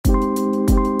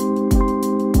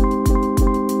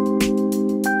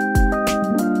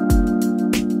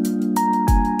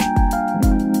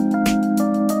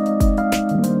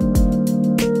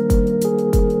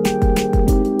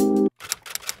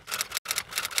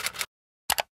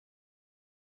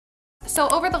So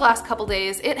over the last couple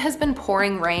days, it has been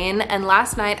pouring rain, and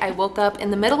last night I woke up in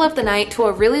the middle of the night to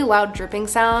a really loud dripping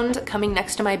sound coming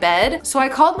next to my bed. So I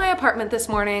called my apartment this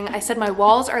morning. I said my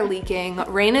walls are leaking,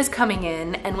 rain is coming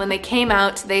in, and when they came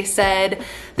out, they said,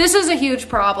 this is a huge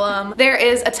problem. There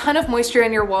is a ton of moisture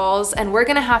in your walls, and we're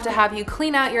gonna have you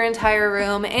clean out your entire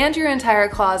room and your entire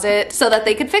closet so that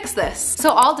they could fix this. So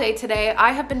all day today,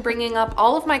 I have been bringing up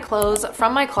all of my clothes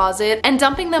from my closet and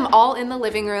dumping them all in the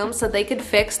living room so they could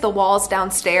fix the walls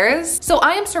downstairs. So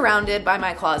I am surrounded by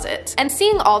my closet, and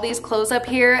seeing all these clothes up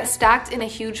here stacked in a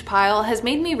huge pile has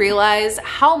made me realize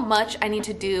how much I need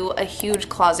to do a huge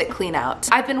closet clean out.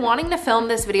 I've been wanting to film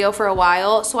this video for a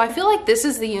while, so I feel like this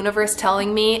is the universe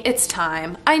telling me it's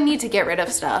time. I need to get rid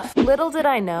of stuff. Little did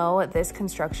I know this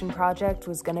construction project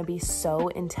was gonna be so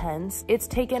intense. It's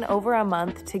taken over a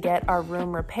month to get our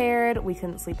room repaired. We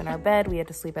couldn't sleep in our bed. We had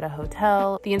to sleep at a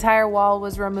hotel. The entire wall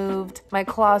was removed. My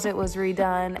closet was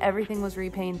redone. Everything was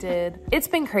repainted. It's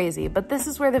been crazy, but this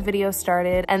is where the video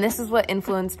started, and this is what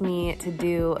influenced me to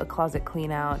do a closet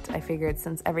clean out. I figured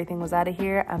since everything was out of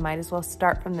here, I might as well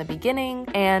start from the beginning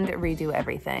and redo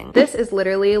everything. This is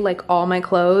literally like all my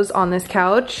clothes on this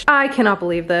couch. I cannot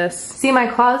believe this. See, my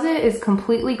closet is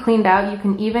completely cleaned out. You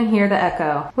can even hear the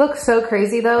echo. Looks so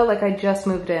crazy though, like I just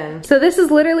moved in. So this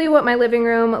is literally what my living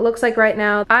room looks like right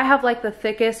now. I have like the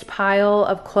thickest pile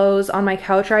of clothes on my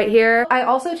couch right here. I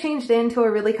also changed into a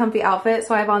really comfy outfit.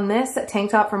 So I have on this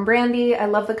tank top from Brandy. I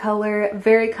love the color,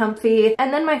 very comfy.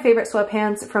 And then my favorite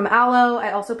sweatpants from Aloe.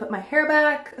 I also put my hair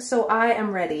back, so I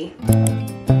am ready.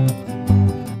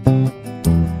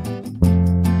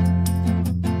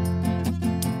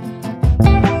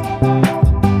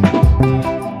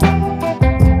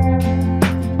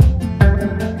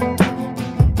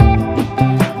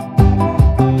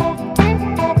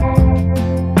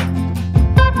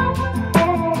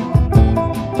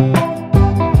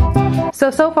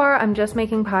 So far, I'm just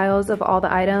making piles of all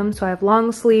the items. So I have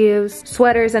long sleeves,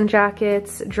 sweaters and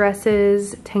jackets,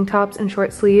 dresses, tank tops, and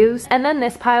short sleeves. And then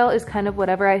this pile is kind of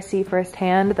whatever I see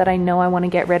firsthand that I know I want to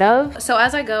get rid of. So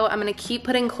as I go, I'm gonna keep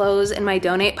putting clothes in my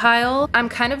donate pile. I'm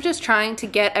kind of just trying to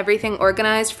get everything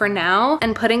organized for now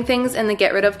and putting things in the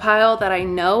get rid of pile that I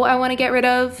know I want to get rid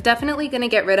of. Definitely gonna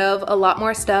get rid of a lot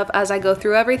more stuff as I go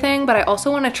through everything, but I also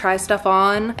want to try stuff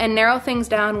on and narrow things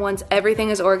down once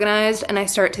everything is organized and I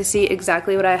start to see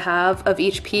exactly what I have of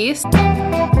each piece.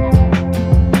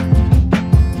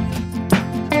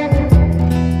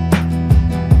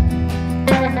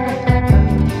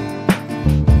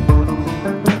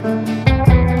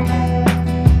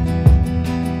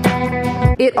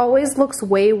 It always looks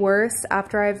way worse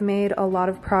after I've made a lot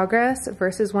of progress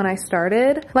versus when I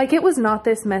started. Like, it was not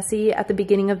this messy at the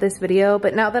beginning of this video,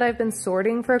 but now that I've been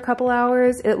sorting for a couple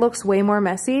hours, it looks way more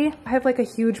messy. I have like a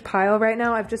huge pile right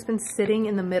now. I've just been sitting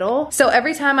in the middle. So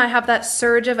every time I have that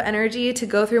surge of energy to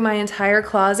go through my entire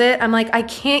closet, I'm like, I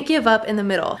can't give up in the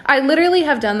middle. I literally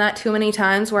have done that too many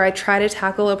times where I try to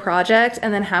tackle a project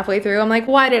and then halfway through, I'm like,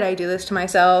 why did I do this to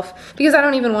myself? Because I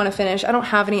don't even want to finish. I don't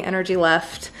have any energy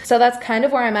left. So that's kind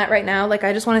of where I'm at right now. Like,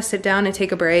 I just want to sit down and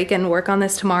take a break and work on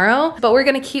this tomorrow, but we're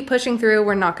gonna keep pushing through.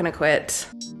 We're not gonna quit.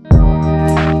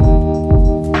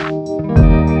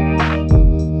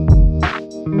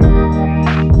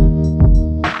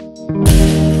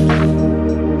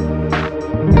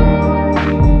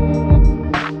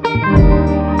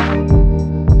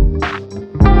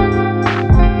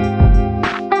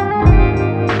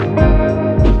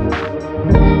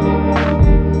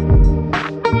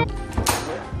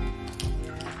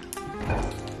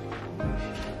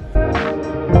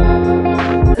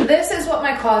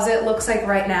 Closet looks like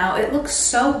right now. It looks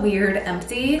so weird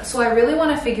empty. So I really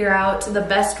want to figure out the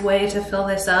best way to fill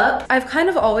this up. I've kind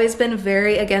of always been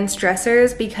very against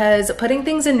dressers because putting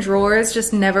things in drawers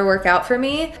just never work out for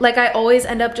me. Like, I always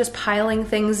end up just piling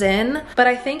things in. But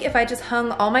I think if I just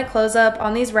hung all my clothes up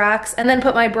on these racks and then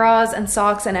put my bras and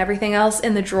socks and everything else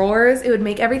in the drawers, it would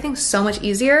make everything so much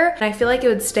easier. And I feel like it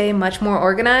would stay much more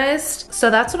organized. So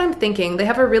that's what I'm thinking. They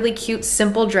have a really cute,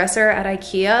 simple dresser at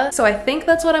IKEA. So I think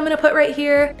that's what I'm gonna put right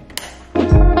here.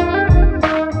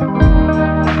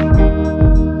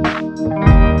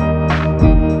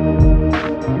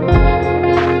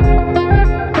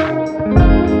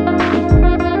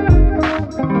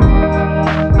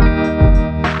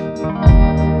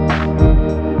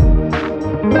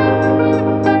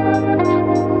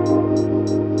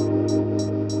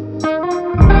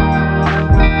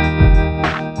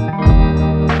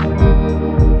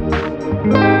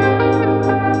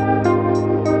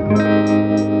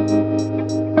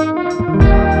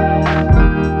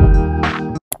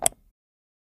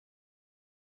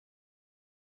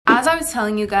 As I was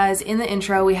telling you guys in the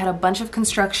intro, we had a bunch of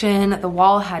construction. The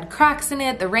wall had cracks in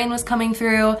it. The rain was coming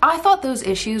through. I thought those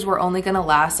issues were only gonna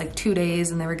last like 2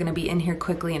 days and they were gonna be in here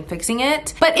quickly and fixing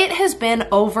it. But it has been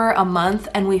over a month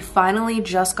and we finally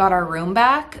just got our room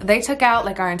back. They took out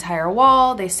like our entire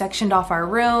wall. They sectioned off our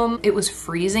room. It was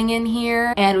freezing in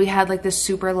here and we had like this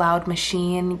super loud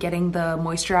machine getting the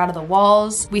moisture out of the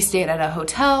walls. We stayed at a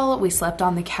hotel. We slept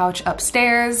on the couch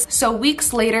upstairs. So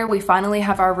weeks later, we finally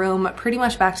have our room pretty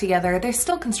much back together. There's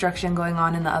still construction going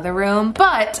on in the other room,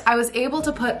 but I was able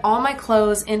to put all my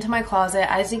clothes into my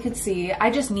closet. As you could see,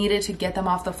 I just needed to get them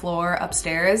off the floor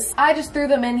upstairs. I just threw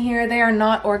them in here. They are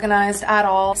not organized at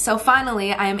all. So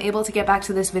finally, I am able to get back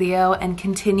to this video and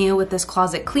continue with this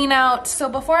closet clean out. So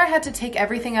before I had to take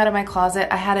everything out of my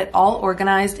closet, I had it all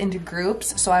organized into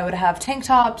groups. So I would have tank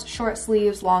tops, short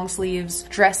sleeves, long sleeves,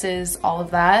 dresses, all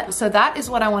of that. So that is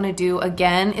what I want to do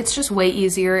again. It's just way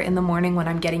easier in the morning when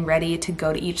I'm getting ready to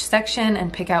go to each section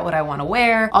and pick out what I want to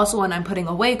wear. Also, when I'm putting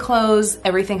away clothes,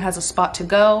 everything has a spot to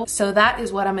go. So that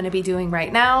is what I'm going to be doing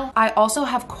right now. I also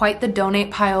have quite the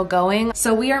donate pile going,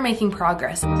 so we are making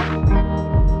progress.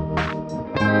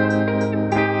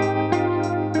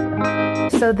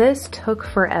 So this took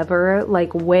forever,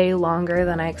 like way longer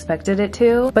than I expected it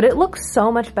to, but it looks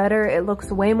so much better. It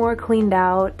looks way more cleaned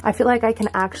out. I feel like I can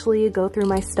actually go through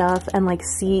my stuff and like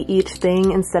see each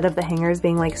thing instead of the hangers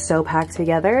being like so packed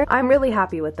together. I'm really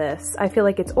happy with this. I feel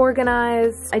like it's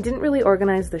organized. I didn't really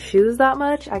organize the shoes that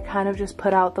much. I kind of just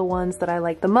put out the ones that I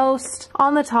like the most.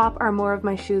 On the top are more of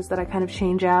my shoes that I kind of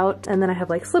change out. And then I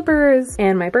have like slippers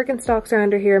and my Birkenstocks are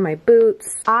under here, my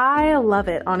boots. I love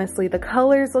it, honestly. The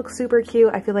colors look super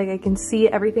cute. I feel like I can see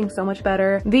everything so much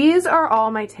better. These are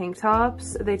all my tank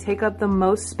tops. They take up the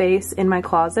most space in my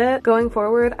closet. Going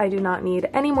forward, I do not need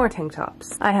any more tank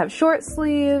tops. I have short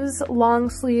sleeves, long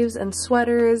sleeves, and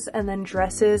sweaters, and then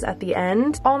dresses at the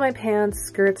end. All my pants,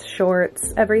 skirts,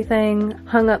 shorts, everything.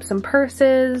 Hung up some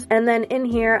purses. And then in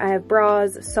here, I have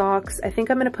bras, socks. I think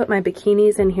I'm gonna put my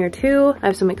bikinis in here too. I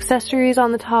have some accessories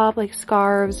on the top, like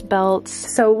scarves, belts.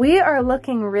 So we are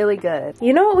looking really good.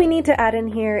 You know what we need to add in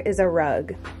here is a rug.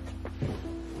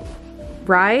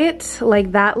 Right?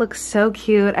 Like that looks so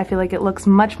cute. I feel like it looks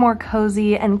much more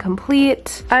cozy and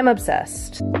complete. I'm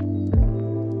obsessed.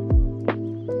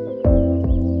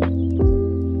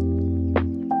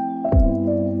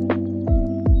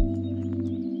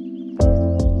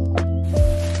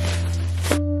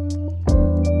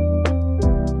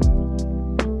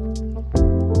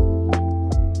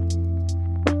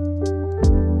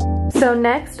 So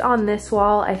next on this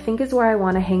wall, I think is where I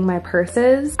want to hang my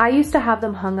purses. I used to have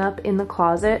them hung up in the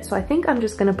closet, so I think I'm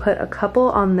just gonna put a couple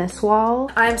on this wall.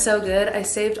 I'm so good. I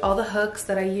saved all the hooks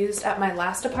that I used at my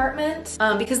last apartment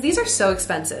because these are so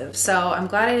expensive, so I'm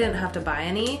glad I didn't have to buy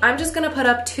any. I'm just gonna put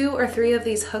up 2 or 3 of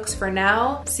these hooks for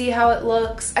now, see how it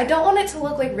looks. I don't want it to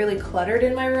look like really cluttered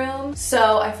in my room,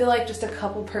 so I feel like just a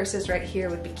couple purses right here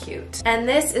would be cute. And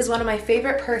this is one of my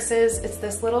favorite purses. It's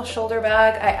this little shoulder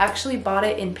bag. I actually bought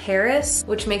it in Paris,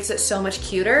 which makes it so much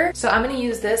cuter. So I'm gonna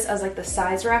use this as like the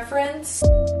size reference.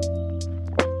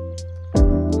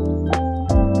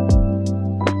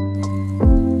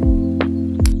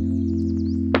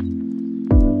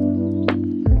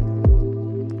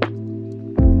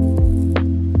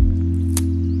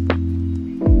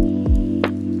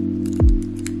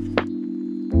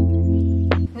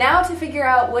 Now to figure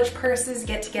out which purses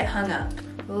get to get hung up.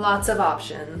 Lots of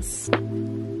options.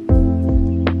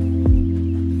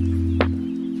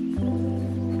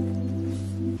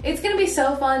 It's gonna be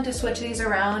so fun to switch these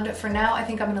around. For now, I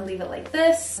think I'm gonna leave it like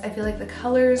this. I feel like the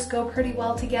colors go pretty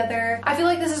well together. I feel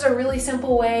like this is a really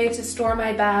simple way to store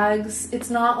my bags. It's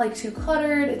not like too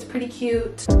cluttered, it's pretty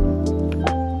cute.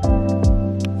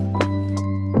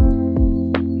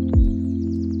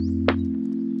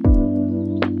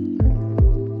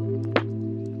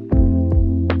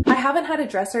 I haven't had a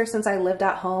dresser since I lived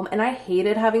at home and I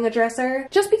hated having a dresser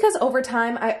just because over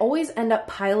time I always end up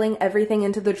piling everything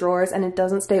into the drawers and it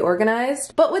doesn't stay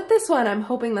organized. But with this one, I'm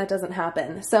hoping that doesn't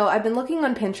happen. So I've been looking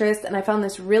on Pinterest and I found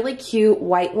this really cute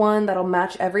white one that'll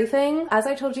match everything. As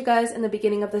I told you guys in the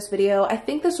beginning of this video, I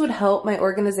think this would help my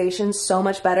organization so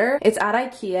much better. It's at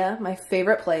IKEA, my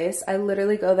favorite place. I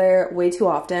literally go there way too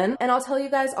often. And I'll tell you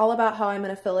guys all about how I'm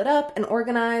gonna fill it up and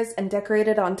organize and decorate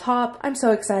it on top. I'm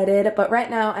so excited, but right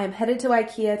now I'm headed to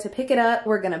IKEA to pick it up.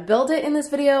 We're gonna build it in this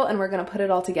video and we're gonna put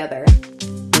it all together.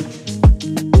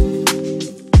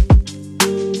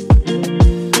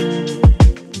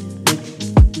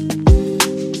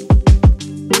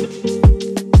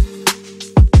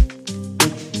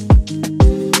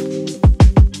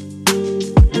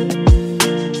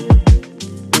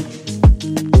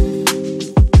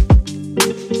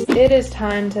 It is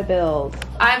time to build.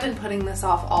 I've been putting this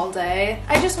off all day.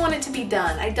 I just want it to be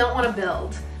done. I don't want to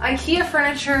build. IKEA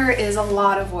furniture is a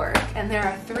lot of work, and there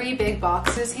are 3 big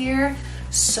boxes here.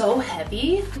 So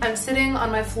heavy. I'm sitting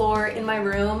on my floor in my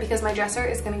room because my dresser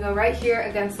is gonna go right here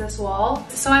against this wall.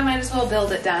 So I might as well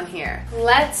build it down here.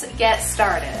 Let's get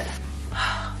started.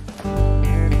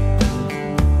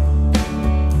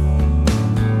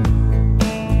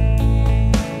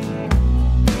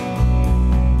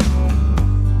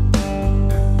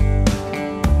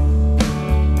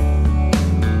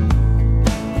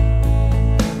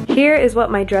 Here is what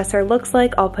my dresser looks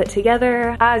like all put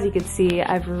together. As you can see,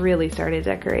 I've really started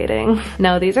decorating.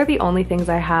 No, these are the only things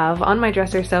I have on my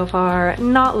dresser so far.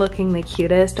 Not looking the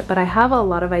cutest, but I have a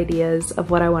lot of ideas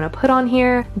of what I want to put on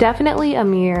here. Definitely a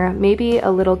mirror, maybe a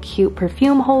little cute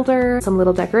perfume holder, some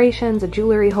little decorations, a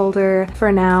jewelry holder.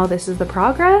 For now, this is the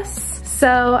progress.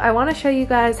 So I want to show you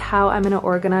guys how I'm going to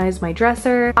organize my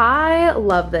dresser. I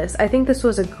love this. I think this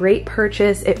was a great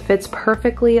purchase. It fits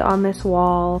perfectly on this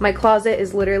wall. My closet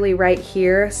is literally right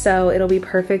here, so it'll be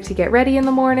perfect to get ready in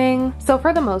the morning. So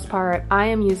for the most part, I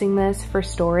am using this for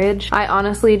storage. I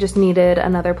honestly just needed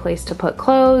another place to put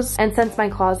clothes, and since my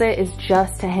closet is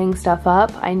just to hang stuff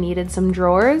up, I needed some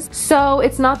drawers. So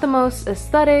it's not the most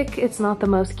aesthetic, it's not the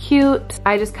most cute.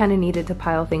 I just kind of needed to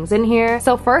pile things in here.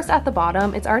 So first at the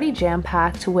bottom, it's already jam-packed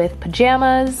with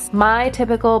pajamas. My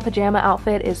typical pajama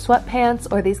outfit is sweatpants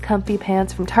or these comfy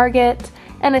pants from Target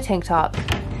and a tank top.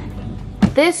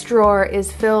 This drawer is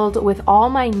filled with all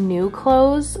my new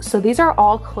clothes. So these are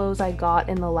all clothes I got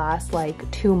in the last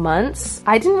like 2 months.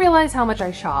 I didn't realize how much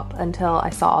I shop until I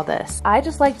saw this. I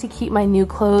just like to keep my new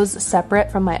clothes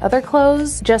separate from my other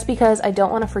clothes just because I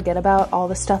don't want to forget about all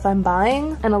the stuff I'm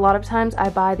buying. And a lot of times I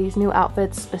buy these new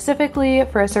outfits specifically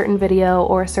for a certain video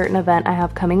or a certain event I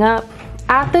have coming up.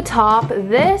 At the top,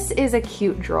 this is a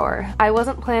cute drawer. I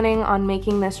wasn't planning on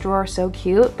making this drawer so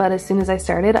cute, but as soon as I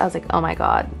started, I was like, oh my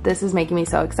god, this is making me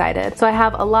so excited. So I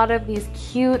have a lot of these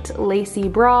cute lacy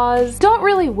bras. Don't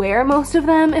really wear most of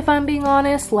them, if I'm being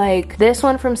honest. Like this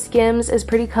one from Skims is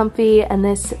pretty comfy, and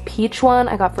this peach one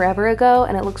I got forever ago,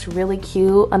 and it looks really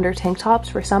cute under tank tops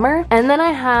for summer. And then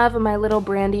I have my little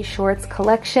Brandy shorts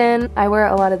collection. I wear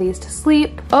a lot of these to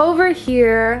sleep. Over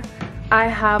here, I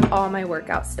have all my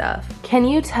workout stuff. Can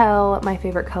you tell my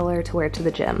favorite color to wear to the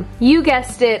gym? You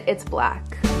guessed it, it's black.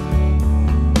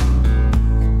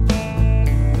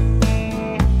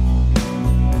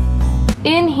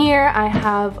 In here, I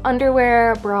have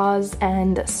underwear, bras,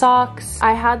 and socks.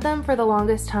 I had them for the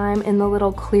longest time in the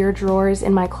little clear drawers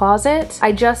in my closet.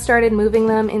 I just started moving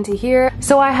them into here.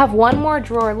 So I have one more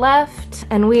drawer left,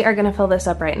 and we are gonna fill this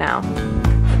up right now.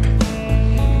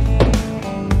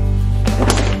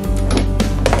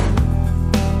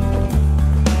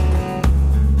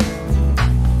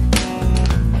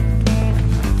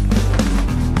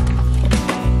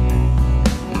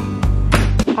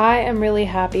 I am really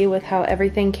happy with how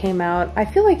everything came out. I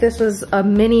feel like this was a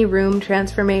mini room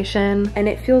transformation, and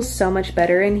it feels so much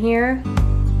better in here.